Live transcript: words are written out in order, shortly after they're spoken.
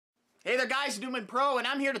Hey there guys, NeumanPro, and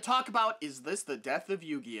I'm here to talk about, is this the death of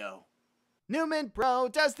Yu-Gi-Oh?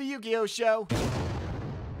 NeumanPro does the Yu-Gi-Oh show.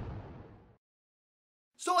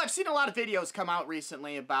 So I've seen a lot of videos come out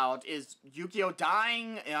recently about, is Yu-Gi-Oh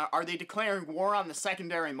dying? Are they declaring war on the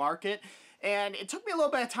secondary market? And it took me a little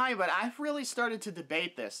bit of time, but I've really started to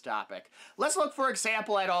debate this topic. Let's look, for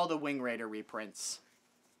example, at all the Wing Raider reprints.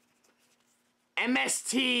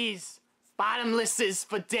 MSTs! Bottomlesses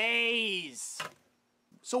for days!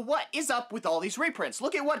 So what is up with all these reprints?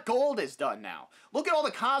 Look at what Gold has done now. Look at all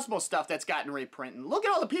the Cosmo stuff that's gotten reprinted. Look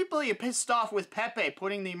at all the people you pissed off with Pepe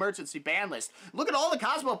putting the emergency ban list. Look at all the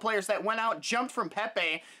Cosmo players that went out, jumped from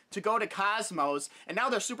Pepe to go to Cosmos, and now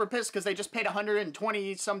they're super pissed because they just paid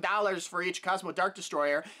 $120 some for each Cosmo Dark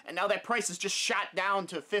Destroyer, and now that price is just shot down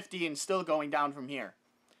to 50 and still going down from here.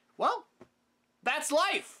 Well, that's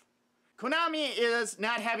life. Konami is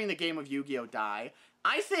not having the game of Yu-Gi-Oh die.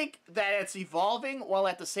 I think that it's evolving while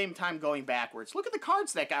at the same time going backwards. Look at the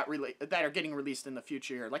cards that are getting released in the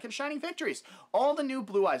future here, like in Shining Victories. All the new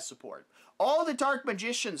Blue Eyes support. All the Dark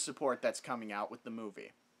Magician support that's coming out with the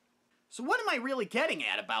movie. So what am I really getting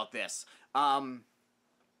at about this? The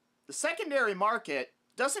secondary market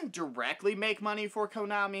doesn't directly make money for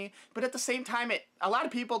Konami, but at the same time, a lot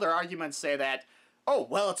of people, their arguments say that, oh,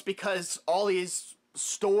 well, it's because all these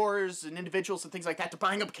stores and individuals and things like that, they're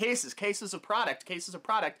buying up cases of product,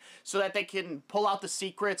 so that they can pull out the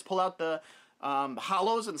secrets, pull out the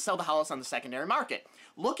hollows, and sell the hollows on the secondary market.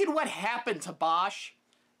 Look at what happened to Bosch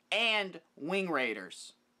and Wing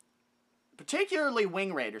Raiders. Particularly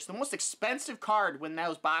Wing Raiders. The most expensive card when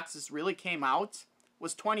those boxes really came out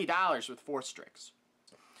was $20 with 4 Strix.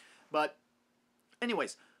 But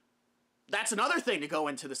anyways, that's another thing to go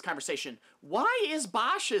into this conversation. Why is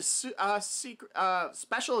Bosch's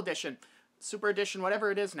special edition, super edition,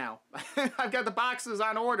 whatever it is now? I've got the boxes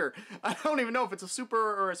on order. I don't even know if it's a super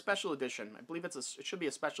or a special edition. I believe it should be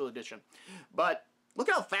a special edition. But look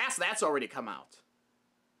how fast that's already come out.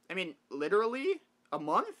 I mean, literally a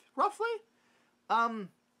month, roughly?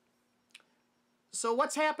 So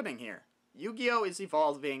what's happening here? Yu-Gi-Oh is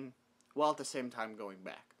evolving while at the same time going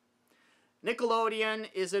back. Nickelodeon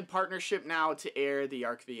is in partnership now to air the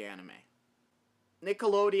Arc V anime.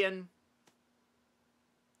 Nickelodeon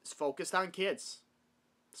is focused on kids.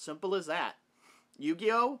 Simple as that.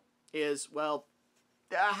 Yu-Gi-Oh is, well,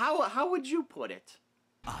 how would you put it?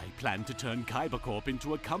 I plan to turn Kaiba Corp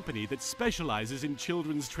into a company that specializes in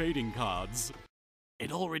children's trading cards.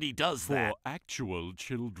 It already does that. For actual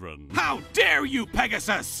children. How dare you,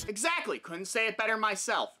 Pegasus! Exactly, couldn't say it better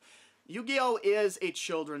myself. Yu-Gi-Oh is a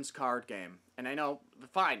children's card game, and I know,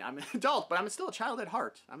 fine, I'm an adult, but I'm still a child at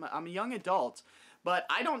heart. I'm a young adult, but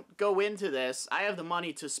I don't go into this. I have the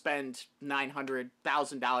money to spend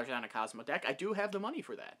 $900,000 on a Cosmo deck. I do have the money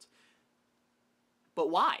for that. But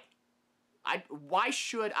why? Why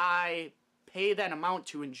should I pay that amount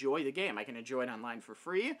to enjoy the game? I can enjoy it online for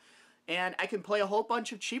free, and I can play a whole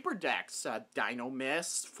bunch of cheaper decks. Dino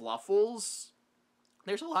Mist, Fluffles.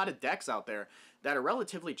 There's a lot of decks out there that are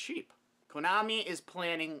relatively cheap. Konami is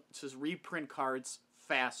planning to reprint cards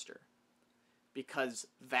faster because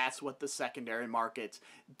that's what the secondary market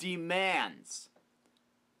demands.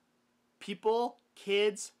 People,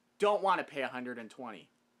 kids, don't want to pay $120.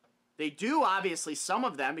 They do, obviously, some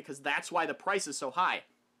of them, because that's why the price is so high.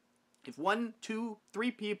 If 1, 2,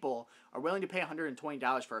 3 people are willing to pay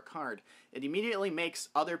 $120 for a card, it immediately makes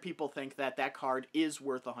other people think that that card is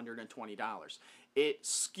worth $120. It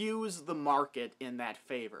skews the market in that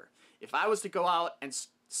favor. If I was to go out and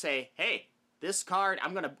say, hey, this card,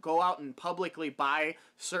 I'm going to go out and publicly buy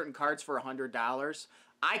certain cards for $100,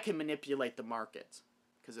 I can manipulate the market.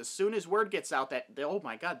 Because as soon as word gets out that, oh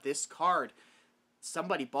my god, this card,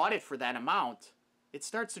 somebody bought it for that amount, it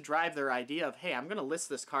starts to drive their idea of, hey, I'm going to list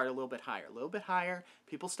this card a little bit higher.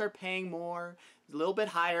 People start paying more, a little bit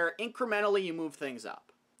higher. Incrementally, you move things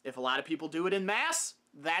up. If a lot of people do it in mass,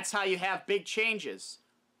 that's how you have big changes.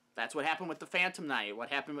 That's what happened with the Phantom Knight. What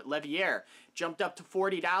happened with Levier. Jumped up to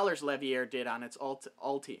 $40 Levier did on its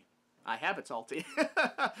ulti. I have its ulti.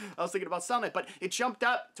 I was thinking about selling it, but it jumped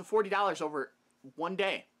up to $40 over one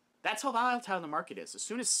day. That's how volatile the market is. As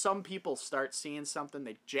soon as some people start seeing something,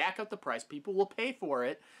 they jack up the price. People will pay for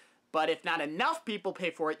it. But if not enough people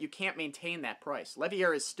pay for it, you can't maintain that price.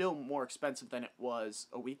 Levier is still more expensive than it was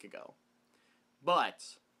a week ago.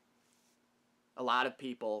 But a lot of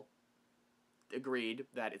people agreed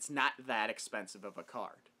that it's not that expensive of a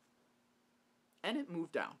card. And it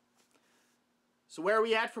moved down. So where are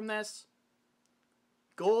we at from this?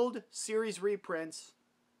 Gold Series reprints.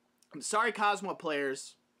 I'm sorry, Cosmo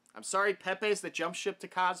players. I'm sorry, Pepe's that jump ship to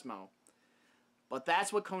Cosmo. But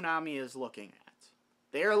that's what Konami is looking at.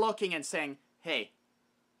 They're looking and saying, hey,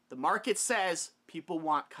 the market says people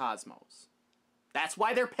want Cosmos. That's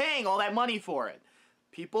why they're paying all that money for it.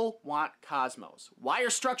 People want Cosmos. Why are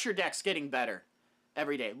structure decks getting better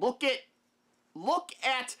every day? Look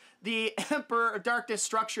at the Emperor of Darkness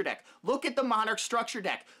structure deck. Look at the Monarch structure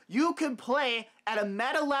deck. You can play at a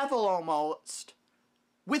meta level almost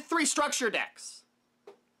with 3 structure decks.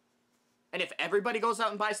 And if everybody goes out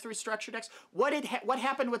and buys 3 structure decks, what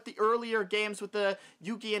happened with the earlier games with the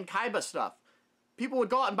Yugi and Kaiba stuff? People would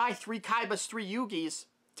go out and buy 3 Kaibas, 3 Yugis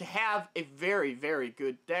to have a very, very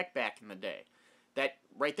good deck back in the day. That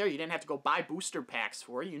right there, you didn't have to go buy booster packs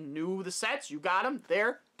for. You knew the sets, you got them,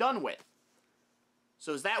 they're done with.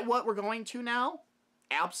 So is that what we're going to now?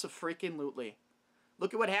 Abso-freaking-lutely.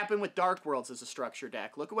 Look at what happened with Dark Worlds as a structure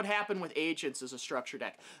deck. Look at what happened with Agents as a structure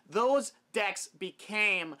deck. Those decks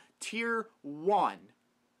became tier 1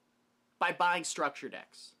 by buying structure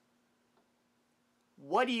decks.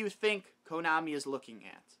 What do you think Konami is looking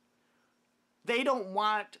at? They don't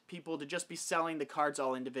want people to just be selling the cards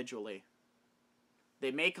all individually. They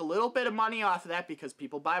make a little bit of money off of that because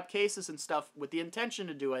people buy up cases and stuff with the intention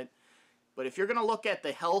to do it. But if you're going to look at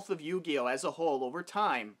the health of Yu-Gi-Oh! As a whole over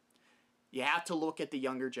time, you have to look at the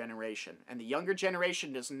younger generation. And the younger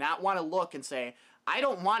generation does not want to look and say, I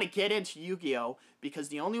don't want to get into Yu-Gi-Oh! Because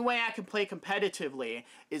the only way I can play competitively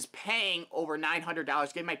is paying over $900,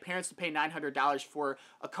 getting my parents to pay $900 for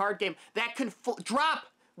a card game that can drop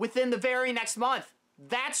within the very next month.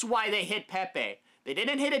 That's why they hit Pepe. They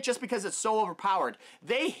didn't hit it just because it's so overpowered.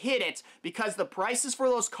 They hit it because the prices for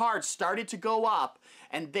those cards started to go up,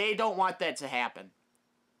 and they don't want that to happen.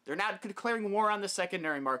 They're not declaring war on the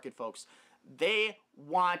secondary market, folks. They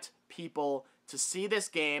want people to see this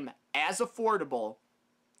game as affordable,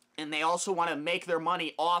 and they also want to make their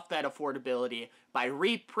money off that affordability by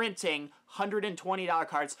reprinting $120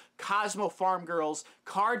 cards, Cosmo Farm Girls,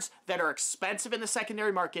 cards that are expensive in the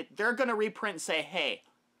secondary market. They're going to reprint and say, hey,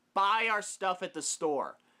 buy our stuff at the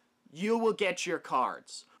store. You will get your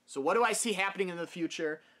cards. So what do I see happening in the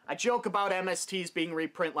future? I joke about MSTs being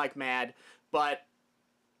reprint like mad, but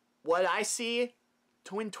what I see,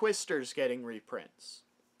 Twin Twisters getting reprints.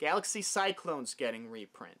 Galaxy Cyclones getting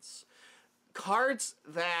reprints. Cards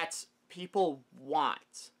that people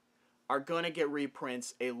want are going to get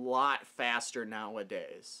reprints a lot faster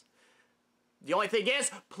nowadays. The only thing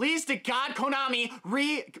is, please to God, Konami,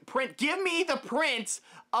 reprint. Give me the print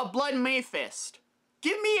of Blood Mayfist.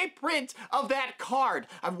 Give me a print of that card.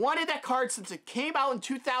 I've wanted that card since it came out in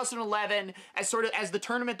 2011 as the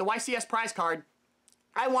tournament, the YCS prize card.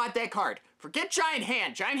 I want that card. Forget Giant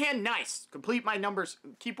Hand. Giant Hand, nice. Complete my numbers.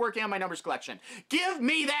 Keep working on my numbers collection. Give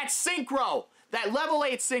me that Synchro. That level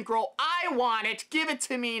 8 Synchro. I want it. Give it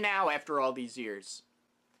to me now after all these years.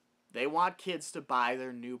 They want kids to buy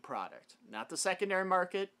their new product. Not the secondary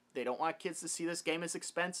market. They don't want kids to see this game as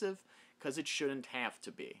expensive because it shouldn't have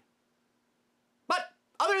to be. But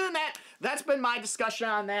other than that, that's been my discussion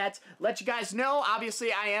on that. Let you guys know,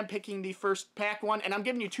 obviously I am picking the first pack one, and I'm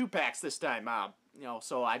giving you 2 packs this time.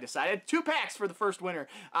 So I decided 2 packs for the first winner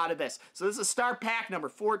out of this. So this is star pack number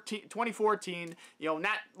 2014.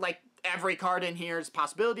 Not like every card in here is a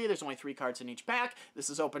possibility. There's only 3 cards in each pack. This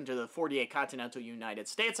is open to the 48 continental United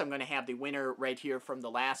States. I'm going to have the winner right here from the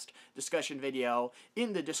last discussion video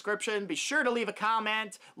in the description. Be sure to leave a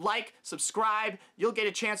comment, like, subscribe. You'll get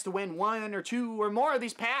a chance to win 1 or 2 or more of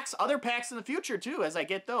these packs. Other packs in the future too as I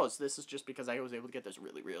get those. This is just because I was able to get this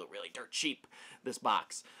really dirt cheap, this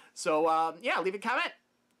box. So yeah, leave a comment.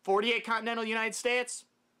 48 continental United States.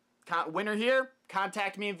 Winner here,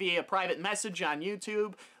 contact me via private message on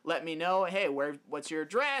YouTube. Let me know, hey, what's your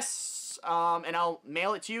address? And I'll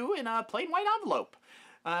mail it to you in a plain white envelope.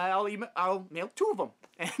 I'll mail 2 of them.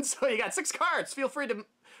 And so you got 6 cards. Feel free to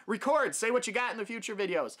record, say what you got in the future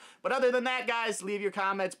videos. But other than that, guys, leave your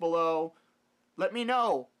comments below. Let me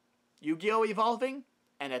know, Yu-Gi-Oh! Evolving,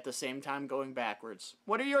 and at the same time going backwards.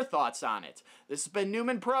 What are your thoughts on it? This has been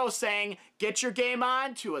NeumanPro saying, get your game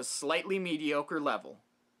on to a slightly mediocre level.